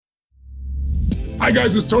Hi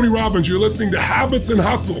guys, it's Tony Robbins. You're listening to Habits and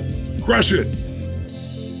Hustle. Crush it.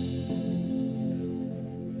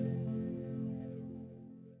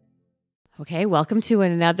 Okay, welcome to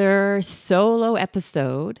another solo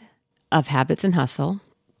episode of Habits and Hustle.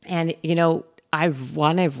 And I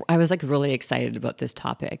was like really excited about this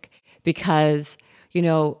topic because,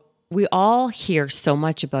 we all hear so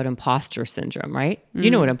much about imposter syndrome, right? You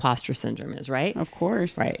know what imposter syndrome is, right? Of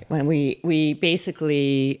course. Right. When we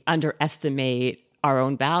basically underestimate our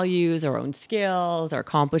own values, our own skills, our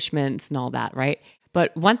accomplishments and all that, right?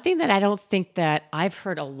 But one thing that I don't think that I've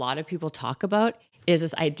heard a lot of people talk about is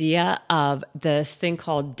this idea of this thing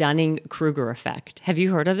called Dunning-Krueger effect. Have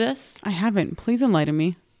you heard of this? I haven't. Please enlighten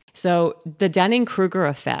me. So the Dunning-Krueger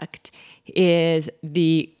effect is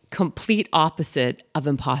the complete opposite of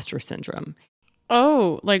imposter syndrome.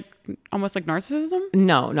 Oh, like almost like narcissism?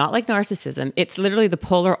 No, not like narcissism. It's literally the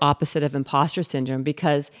polar opposite of imposter syndrome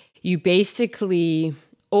because you basically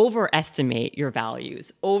overestimate your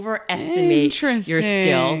values, overestimate your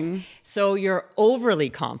skills. So you're overly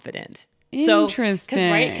confident.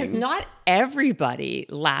 Interesting. Because not everybody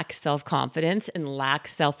lacks self-confidence and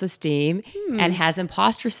lacks self-esteem and has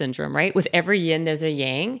imposter syndrome, right? With every yin, there's a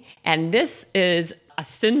yang. And this is a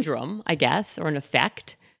syndrome, I guess, or an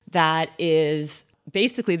effect that is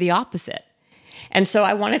basically the opposite. And so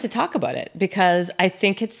I wanted to talk about it because I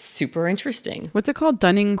think it's super interesting. What's it called?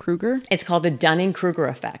 Dunning-Krueger? It's called the Dunning-Krueger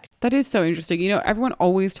effect. That is so interesting. Everyone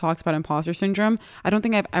always talks about imposter syndrome. I don't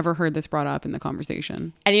think I've ever heard this brought up in the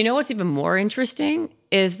conversation. And what's even more interesting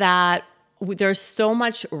is that there's so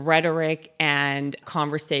much rhetoric and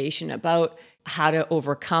conversation about how to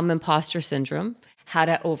overcome imposter syndrome, how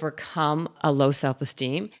to overcome a low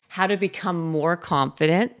self-esteem, how to become more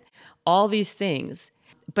confident, all these things.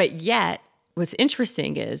 But yet, what's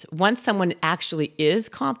interesting is once someone actually is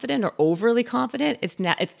confident or overly confident,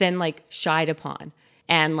 it's then like shied upon.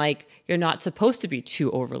 And like, you're not supposed to be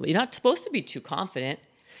you're not supposed to be too confident.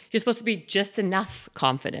 You're supposed to be just enough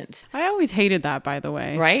confident. I always hated that, by the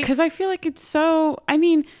way. Right? Because I feel like it's so,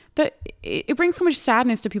 it brings so much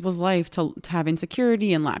sadness to people's life to have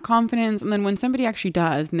insecurity and lack confidence. And then when somebody actually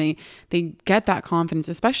does and they get that confidence,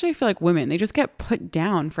 especially I feel like women, they just get put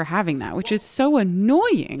down for having that, which is so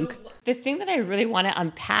annoying. The thing that I really want to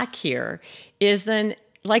unpack here is then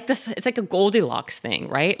like this, it's like a Goldilocks thing,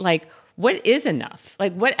 right? Like, what is enough?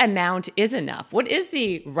 Like, what amount is enough? What is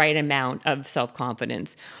the right amount of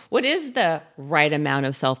self-confidence? What is the right amount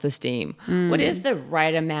of self-esteem? What is the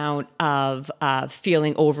right amount of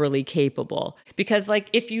feeling overly capable? Because like,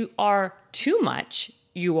 if you are too much,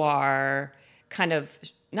 you are kind of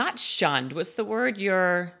not shunned. What's the word?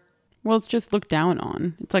 Well, it's just looked down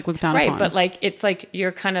on. It's like looked down upon. Right, but like, it's like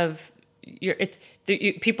you're kind of...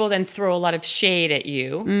 people then throw a lot of shade at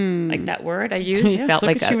you, like that word I used. Yes, it felt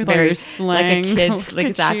like a very like a kid's like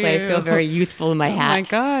exactly. I feel very youthful in my hat. Oh my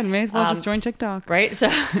god, may as well just join TikTok, right? So,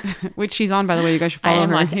 which she's on, by the way. You guys should follow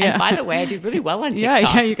her. And by the way, I do really well on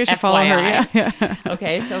TikTok. Yeah, you guys should follow her. Yeah.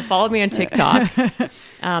 Okay, so follow me on TikTok.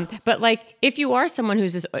 But like, if you are someone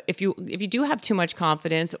who's just, if you do have too much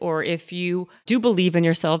confidence, or if you do believe in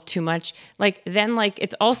yourself too much, like then like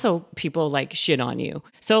it's also people like shit on you.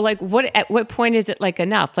 So like, at what point is it like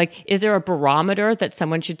enough? Like, is there a barometer that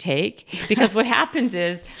someone should take? Because what happens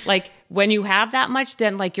is like when you have that much,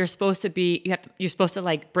 then like you're supposed to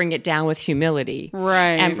like bring it down with humility,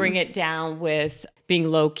 right? And bring it down with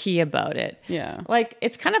being low key about it. Yeah, like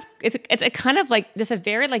it's a kind of like this a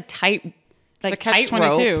very like tight. Like it's a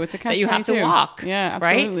catch-22. It's a catch-22 that you have to walk. Yeah,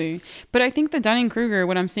 absolutely. Right? But I think the Dunning-Krueger,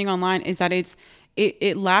 what I'm seeing online is that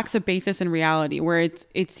it lacks a basis in reality, where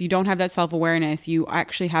it's you don't have that self-awareness. You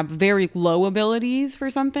actually have very low abilities for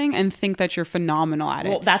something and think that you're phenomenal at it.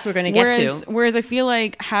 Well, that's what we're going to get to. Whereas I feel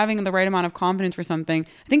like having the right amount of confidence for something,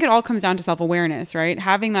 I think it all comes down to self-awareness, right?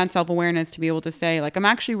 Having that self-awareness to be able to say, like, I'm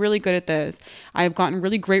actually really good at this. I've gotten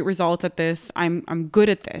really great results at this. I'm good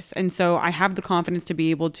at this. And so I have the confidence to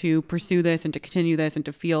be able to pursue this and to continue this and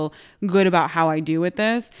to feel good about how I do with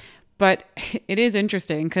this. But it is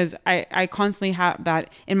interesting because I constantly have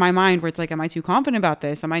that in my mind where it's like, am I too confident about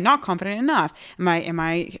this? Am I not confident enough? Am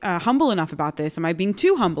I humble enough about this? Am I being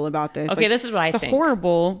too humble about this? Okay, like, this is what I think. It's a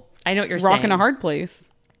horrible I know what you're rock saying. in a hard place.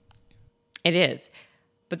 It is.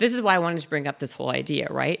 But this is why I wanted to bring up this whole idea,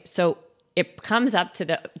 right? So it comes up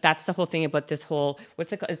to that's the whole thing about this whole,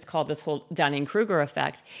 it's called this whole Dunning-Krueger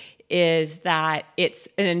effect, is that it's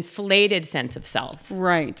an inflated sense of self.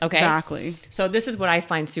 Right, okay? Exactly. So this is what I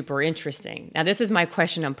find super interesting. Now, this is my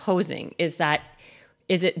question I'm posing, is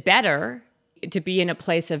it better to be in a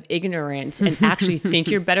place of ignorance and actually think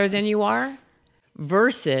you're better than you are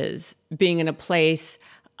versus being in a place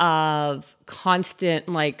of constant,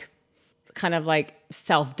 like kind of like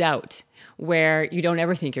self-doubt where you don't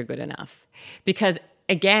ever think you're good enough. Because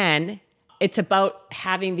again, it's about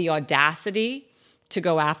having the audacity to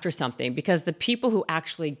go after something, because the people who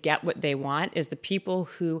actually get what they want is the people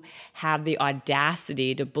who have the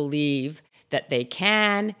audacity to believe that they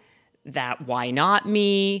can, that why not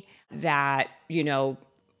me, that, you know,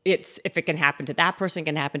 it's, if it can happen to that person, it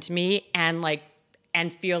can happen to me, and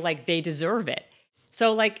feel like they deserve it.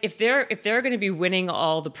 So like if they're going to be winning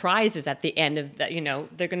all the prizes at the end of that, you know,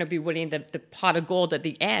 they're going to be winning the pot of gold at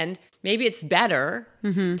the end. Maybe it's better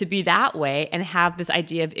to be that way and have this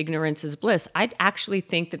idea of ignorance is bliss. I actually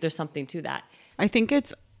think that there's something to that. I think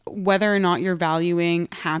it's whether or not you're valuing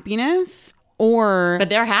happiness but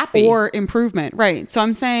they're happy, or improvement. Right. So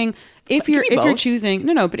I'm saying if you're choosing,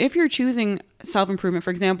 but if you're choosing self-improvement,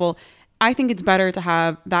 for example, I think it's better to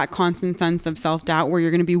have that constant sense of self-doubt where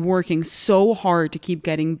you're going to be working so hard to keep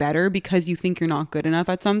getting better because you think you're not good enough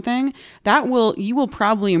at something. You will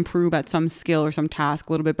probably improve at some skill or some task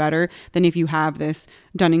a little bit better than if you have this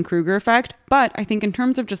Dunning-Krueger effect. But I think in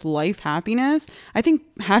terms of just life happiness, I think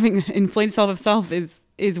having inflated self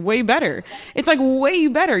is way better. It's like way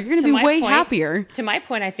better. You're going to be way happier. To my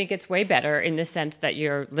point, I think it's way better in the sense that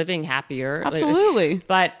you're living happier. Absolutely.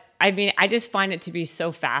 But I mean, I just find it to be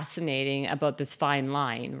so fascinating about this fine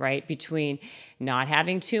line, right? Between not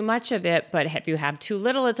having too much of it, but if you have too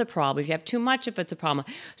little, it's a problem. If you have too much of it, it's a problem.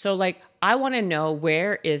 So like, I want to know,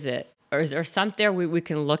 where is it? Or is there something we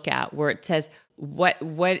can look at where it says, what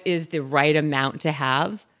is the right amount to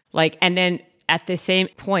have? Like, and then at the same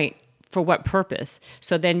point, for what purpose?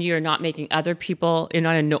 So then you're not making other people, you're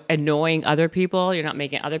not annoying other people, you're not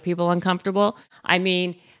making other people uncomfortable. I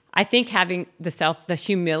mean, I think having the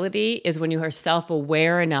humility is when you are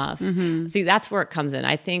self-aware enough. See, that's where it comes in.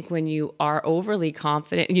 I think when you are overly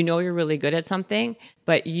confident, you know you're really good at something,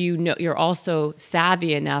 but you know you're also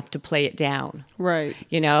savvy enough to play it down. Right.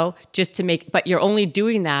 You know, just to make, but you're only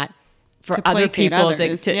doing that for other people's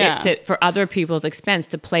for other people's expense,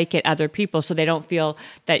 to placate other people so they don't feel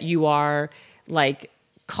that you are like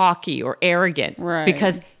cocky or arrogant. Right.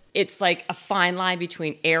 Because it's like a fine line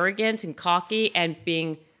between arrogance and cocky and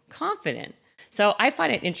being confident. So I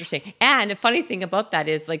find it interesting. And the funny thing about that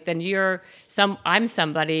is like, then I'm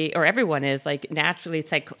somebody, or everyone is like naturally,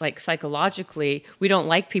 psychologically, we don't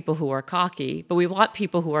like people who are cocky, but we want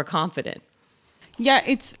people who are confident. Yeah,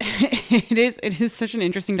 it is such an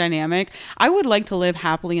interesting dynamic. I would like to live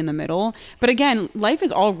happily in the middle, but again, life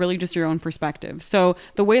is all really just your own perspective. So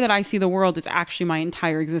the way that I see the world is actually my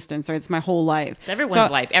entire existence, or it's my whole life. It's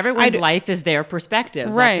everyone's life. Everyone's life is their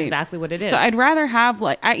perspective. Right. That's exactly what it is. So I'd rather have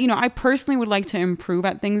I personally would like to improve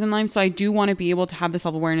at things in life. So I do want to be able to have the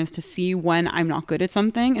self-awareness to see when I'm not good at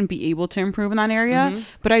something and be able to improve in that area.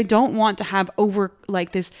 But I don't want to have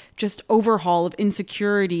this just overhaul of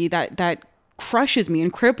insecurity that crushes me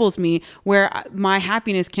and cripples me, where my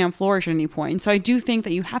happiness can't flourish at any point. So I do think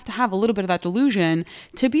that you have to have a little bit of that delusion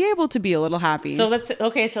to be able to be a little happy. So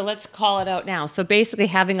let's call it out now. So basically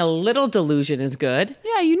having a little delusion is good.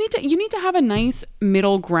 Yeah, you need to have a nice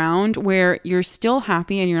middle ground where you're still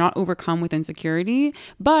happy and you're not overcome with insecurity,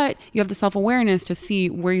 but you have the self-awareness to see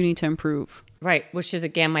where you need to improve. Right, which is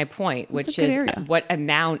again my point, which is what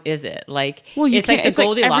amount is it? Like, well, it's like the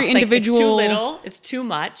Goldilocks. Every individual, it's too little, it's too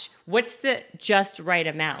much. What's the just right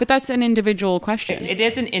amount? But that's an individual question. It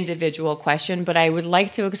is an individual question, but I would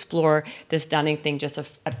like to explore this Dunning thing just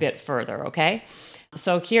a bit further, okay?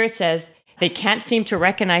 So here it says, they can't seem to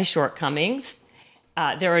recognize shortcomings.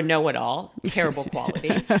 They're a know-it-all, terrible quality.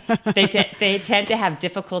 They tend to have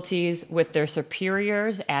difficulties with their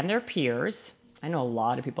superiors and their peers. I know a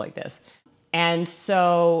lot of people like this. And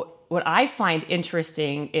so what I find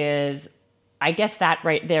interesting is, I guess that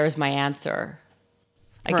right there is my answer.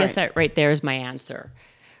 Guess that right there is my answer,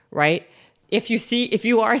 right? If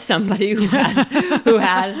you are somebody who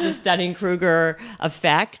has this Dunning-Krueger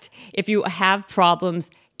effect, if you have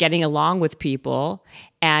problems getting along with people,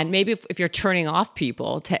 and maybe if you're turning off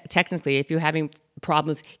people, technically, if you're having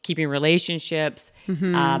problems keeping relationships,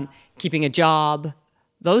 keeping a job,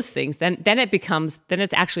 those things, then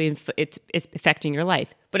it's actually it's affecting your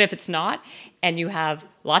life. But if it's not, and you have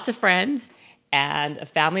lots of friends and a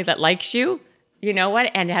family that likes you, you know what,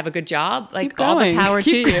 and have a good job, like all the power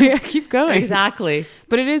to you. Keep going. Exactly.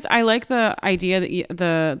 But it is, I like the idea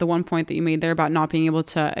that the one point that you made there about not being able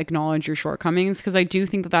to acknowledge your shortcomings, because I do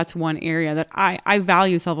think that that's one area that I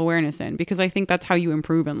value self-awareness in, because I think that's how you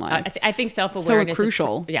improve in life. I think self-awareness so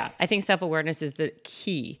crucial. I think self-awareness is the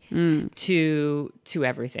key to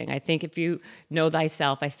everything. I think if you know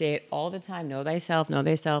thyself, I say it all the time, know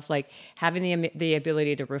thyself, like having the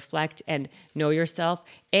ability to reflect and know yourself.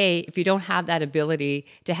 If you don't have that ability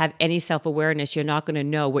to have any self-awareness, you're not going to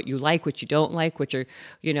know what you like, what you don't like, what you're,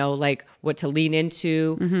 like what to lean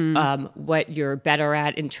into, what you're better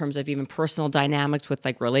at in terms of even personal dynamics with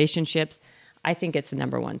like relationships. I think it's the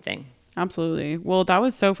number one thing. Absolutely. Well, that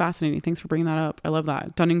was so fascinating. Thanks for bringing that up. I love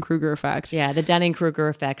that. Dunning-Krueger effect. Yeah, the Dunning-Krueger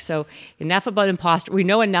effect. So enough about imposter. We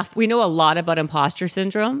know a lot about imposter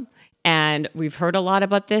syndrome, and we've heard a lot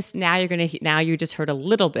about this. Now you just heard a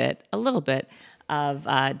little bit of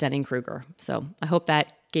Dunning-Krueger. So I hope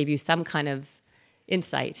that gave you some kind of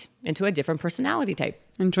insight into a different personality type.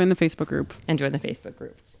 And join the Facebook group.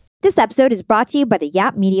 This episode is brought to you by the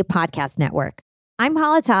Yap Media Podcast Network. I'm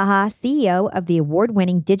Hala Taha, CEO of the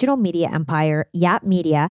award-winning digital media empire, Yap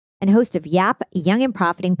Media, and host of Yap Young and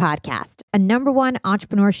Profiting Podcast, a #1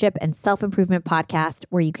 entrepreneurship and self-improvement podcast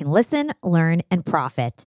where you can listen, learn, and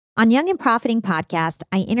profit. On Young and Profiting Podcast,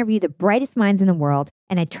 I interview the brightest minds in the world,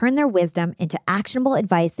 and I turn their wisdom into actionable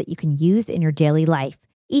advice that you can use in your daily life.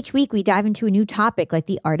 Each week, we dive into a new topic like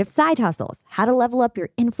the art of side hustles, how to level up your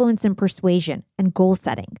influence and persuasion, and goal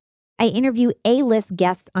setting. I interview A-list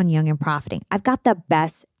guests on Young and Profiting. I've got the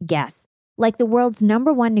best guests, like the world's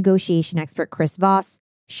 #1 negotiation expert, Chris Voss,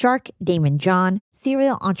 Shark Damon John,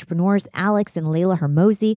 serial entrepreneurs Alex and Layla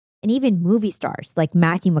Hermosi, and even movie stars like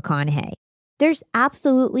Matthew McConaughey. There's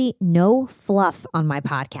absolutely no fluff on my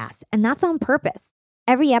podcast, and that's on purpose.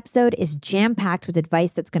 Every episode is jam-packed with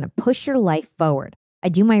advice that's going to push your life forward. I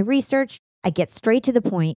do my research, I get straight to the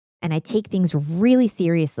point, and I take things really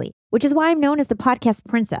seriously, which is why I'm known as the podcast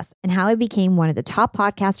princess and how I became one of the top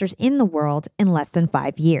podcasters in the world in less than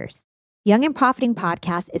 5 years. Young and Profiting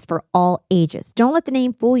Podcast is for all ages. Don't let the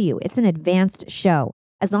name fool you. It's an advanced show.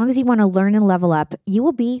 As long as you want to learn and level up, you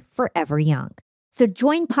will be forever young. So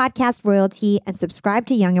join podcast royalty and subscribe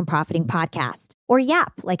to Young and Profiting Podcast, or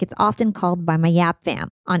YAP, like it's often called by my YAP fam,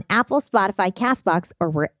 on Apple, Spotify, CastBox,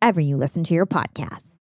 or wherever you listen to your podcasts.